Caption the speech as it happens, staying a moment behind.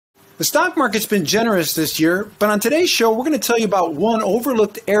The stock market's been generous this year, but on today's show, we're going to tell you about one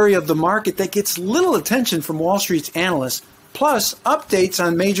overlooked area of the market that gets little attention from Wall Street's analysts, plus updates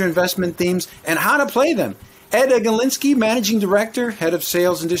on major investment themes and how to play them. Ed Egilinsky, Managing Director, Head of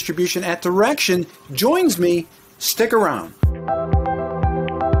Sales and Distribution at Direxion, joins me. Stick around.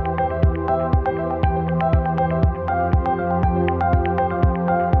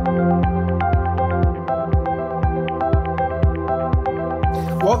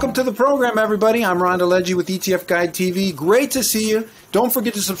 Welcome to the program, everybody. I'm Ron DeLegge with ETF Guide TV. Great to see you. Don't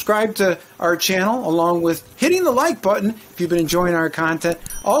forget to subscribe to our channel, along with hitting the like button if you've been enjoying our content.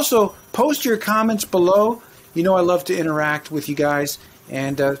 Also, post your comments below. You know I love to interact with you guys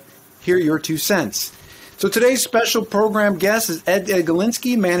and hear your 2 cents. So today's special program guest is Ed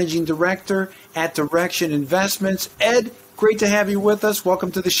Egilinsky, Managing Director at Direxion Investments. Ed, great to have you with us.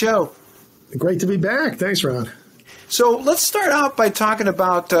 Welcome to the show. Great to be back. Thanks, Ron. So let's start out by talking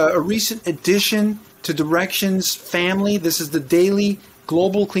about a recent addition to Direxion's family. This is the daily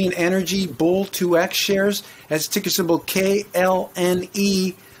Global Clean Energy Bull 2X shares, as ticker symbol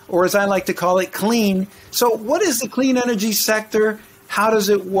KLNE, or as I like to call it, clean. So what is the clean energy sector? How does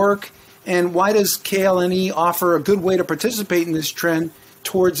it work? And why does KLNE offer a good way to participate in this trend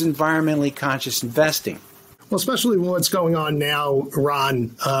towards environmentally conscious investing? Well, especially what's going on now,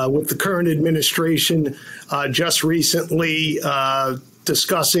 Ron, with the current administration just recently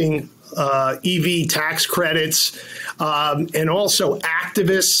discussing EV tax credits, and also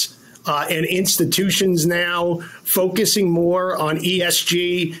activists and institutions now focusing more on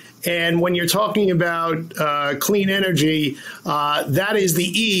ESG. And when you're talking about clean energy, that is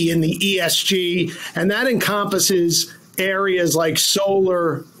the E in the ESG, and that encompasses areas like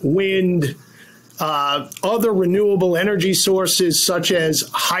solar, wind, other renewable energy sources such as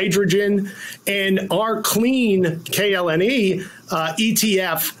hydrogen, and our clean KLNE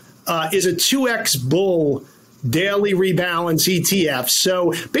ETF is a 2X bull daily rebalance ETF.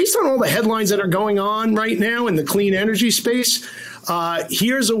 So based on all the headlines that are going on right now in the clean energy space,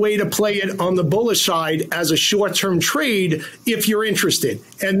 here's a way to play it on the bullish side as a short-term trade if you're interested.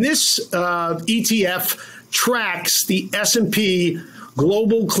 And this ETF tracks the S&P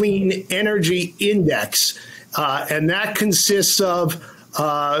Global Clean Energy Index, and that consists of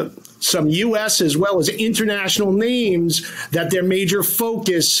some U.S. as well as international names that their major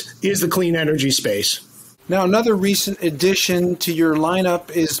focus is the clean energy space. Now, another recent addition to your lineup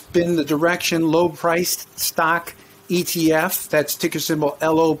has been the Direxion Low-Priced Stock ETF. That's ticker symbol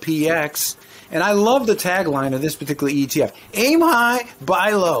LOPX. And I love the tagline of this particular ETF. Aim high,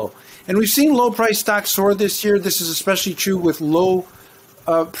 buy low. And we've seen low-priced stocks soar this year. This is especially true with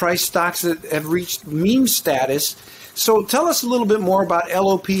low-price stocks that have reached meme status. So tell us a little bit more about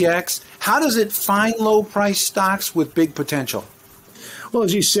LOPX. How does it find low-priced stocks with big potential? Well,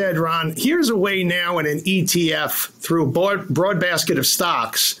 as you said, Ron, here's a way now in an ETF through a broad basket of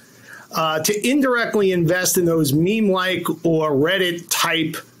stocks to indirectly invest in those meme-like or Reddit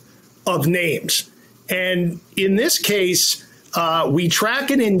type of names. And in this case, we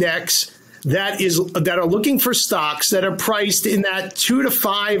track an index that are looking for stocks that are priced in that $2 to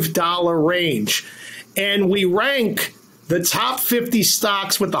 $5 range. And we rank the top 50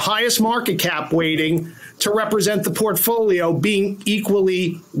 stocks with the highest market cap weighting to represent the portfolio being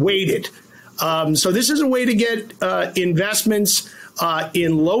equally weighted. So this is a way to get investments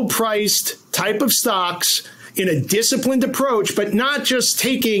in low-priced type of stocks in a disciplined approach, but not just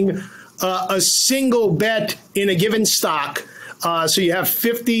taking a single bet in a given stock. So you have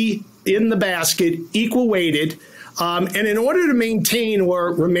 50 in the basket, equal weighted. And in order to maintain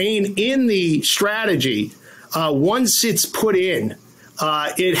or remain in the strategy, once it's put in,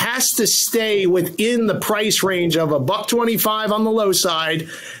 it has to stay within the price range of $1.25 on the low side,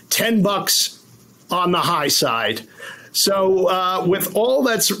 $10 on the high side. So with all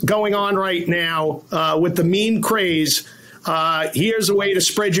that's going on right now with the meme craze, here's a way to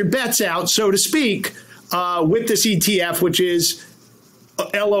spread your bets out, so to speak, with this ETF, which is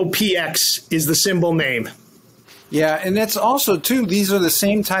LOPX is the symbol name. Yeah, and that's also, too, these are the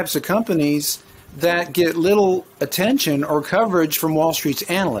same types of companies that get little attention or coverage from Wall Street's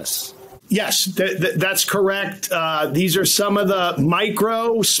analysts. Yes, that's correct. These are some of the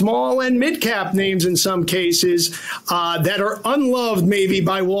micro, small, and mid-cap names in some cases that are unloved maybe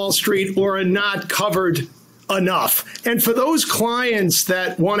by Wall Street or are not covered enough. And for those clients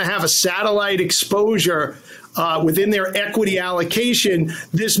that want to have a satellite exposure within their equity allocation,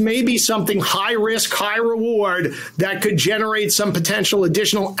 this may be something high risk, high reward that could generate some potential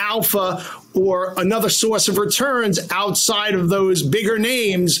additional alpha or another source of returns outside of those bigger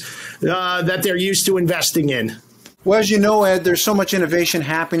names that they're used to investing in. Well, as you know, Ed, there's so much innovation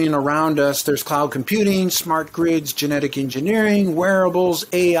happening around us. There's cloud computing, smart grids, genetic engineering, wearables,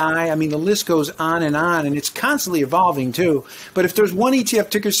 AI. I mean, the list goes on, and it's constantly evolving, too. But if there's one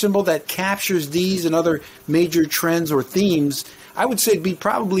ETF ticker symbol that captures these and other major trends or themes, I would say it'd be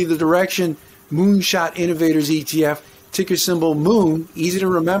probably the Direxion Moonshot Innovators ETF, ticker symbol Moon, easy to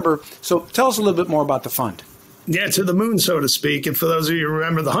remember. So tell us a little bit more about the fund. Yeah, to the moon, so to speak. And for those of you who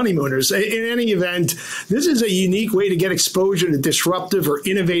remember the honeymooners, in any event, this is a unique way to get exposure to disruptive or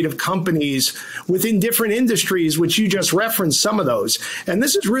innovative companies within different industries, which you just referenced some of those. And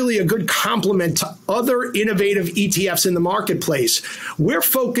this is really a good complement to other innovative ETFs in the marketplace. We're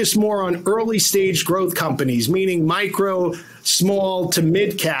focused more on early stage growth companies, meaning micro, small to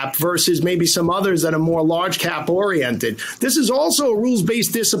mid cap versus maybe some others that are more large cap oriented. This is also a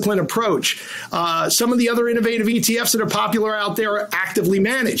rules-based discipline approach. Some of the other innovative ETFs that are popular out there are actively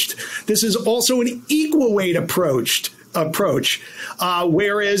managed. This is also an equal weight approach,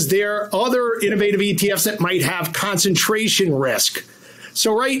 whereas there are other innovative ETFs that might have concentration risk.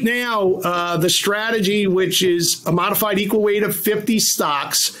 So right now, the strategy, which is a modified equal weight of 50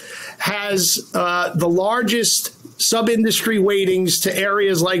 stocks, has the largest sub-industry weightings to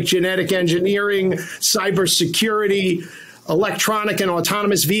areas like genetic engineering, cybersecurity, electronic and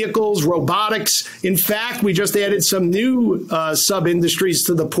autonomous vehicles, robotics. In fact, we just added some new sub-industries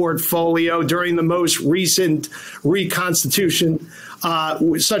to the portfolio during the most recent reconstitution,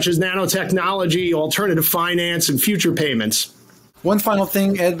 such as nanotechnology, alternative finance, and future payments. One final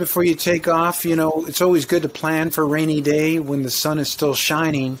thing, Ed, before you take off, it's always good to plan for a rainy day when the sun is still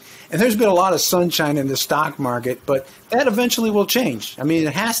shining. And there's been a lot of sunshine in the stock market, but that eventually will change. I mean,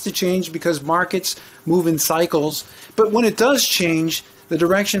 it has to change because markets move in cycles. But when it does change, the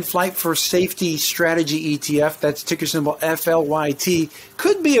Direxion FLYT for Safety Strategy ETF, that's ticker symbol FLYT,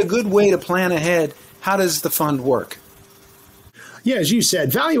 could be a good way to plan ahead. How does the fund work? Yeah, as you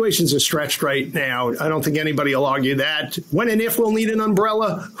said, valuations are stretched right now. I don't think anybody will argue that. When and if we'll need an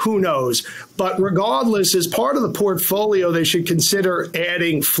umbrella, who knows? But regardless, as part of the portfolio, they should consider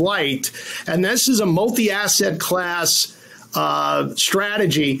adding FLYT. And this is a multi-asset class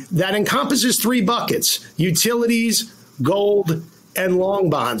strategy that encompasses three buckets: utilities, gold, and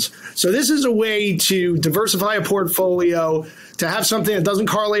long bonds. So this is a way to diversify a portfolio, to have something that doesn't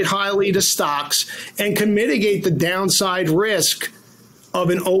correlate highly to stocks and can mitigate the downside risk of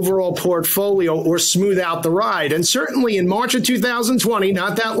an overall portfolio or smooth out the ride. And certainly in March of 2020,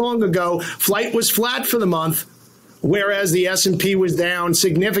 not that long ago, FLYT was flat for the month, whereas the S&P was down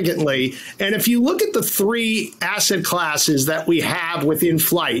significantly. And if you look at the three asset classes that we have within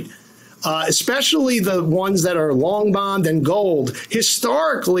FLYT, especially the ones that are long bond and gold,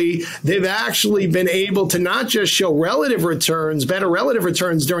 historically, they've actually been able to not just show relative returns, better relative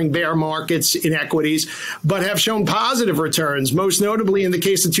returns during bear markets in equities, but have shown positive returns, most notably in the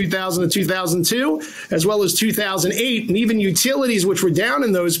case of 2000 and 2002, as well as 2008. And even utilities, which were down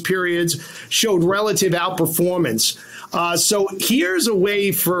in those periods, showed relative outperformance. So here's a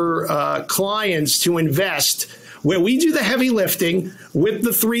way for clients to invest where we do the heavy lifting with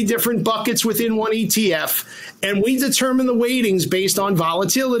the three different buckets within one ETF, and we determine the weightings based on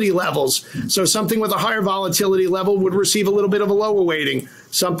volatility levels. So something with a higher volatility level would receive a little bit of a lower weighting.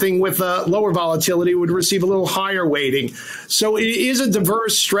 Something with a lower volatility would receive a little higher weighting. So it is a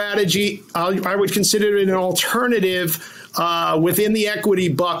diverse strategy. I would consider it an alternative within the equity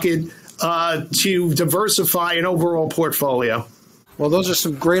bucket to diversify an overall portfolio. Well, those are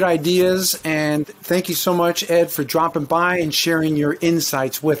some great ideas, and thank you so much, Ed, for dropping by and sharing your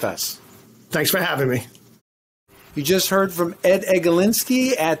insights with us. Thanks for having me. You just heard from Ed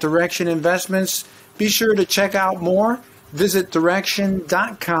Egilinsky at Direxion Investments. Be sure to check out more. Visit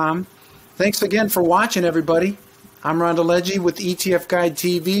Direxion.com. Thanks again for watching, everybody. I'm Ron DeLegge with ETF Guide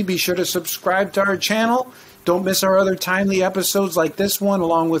TV. Be sure to subscribe to our channel. Don't miss our other timely episodes like this one,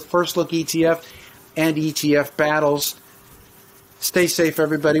 along with First Look ETF and ETF Battles. Stay safe,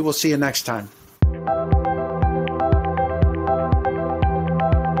 everybody. We'll see you next time.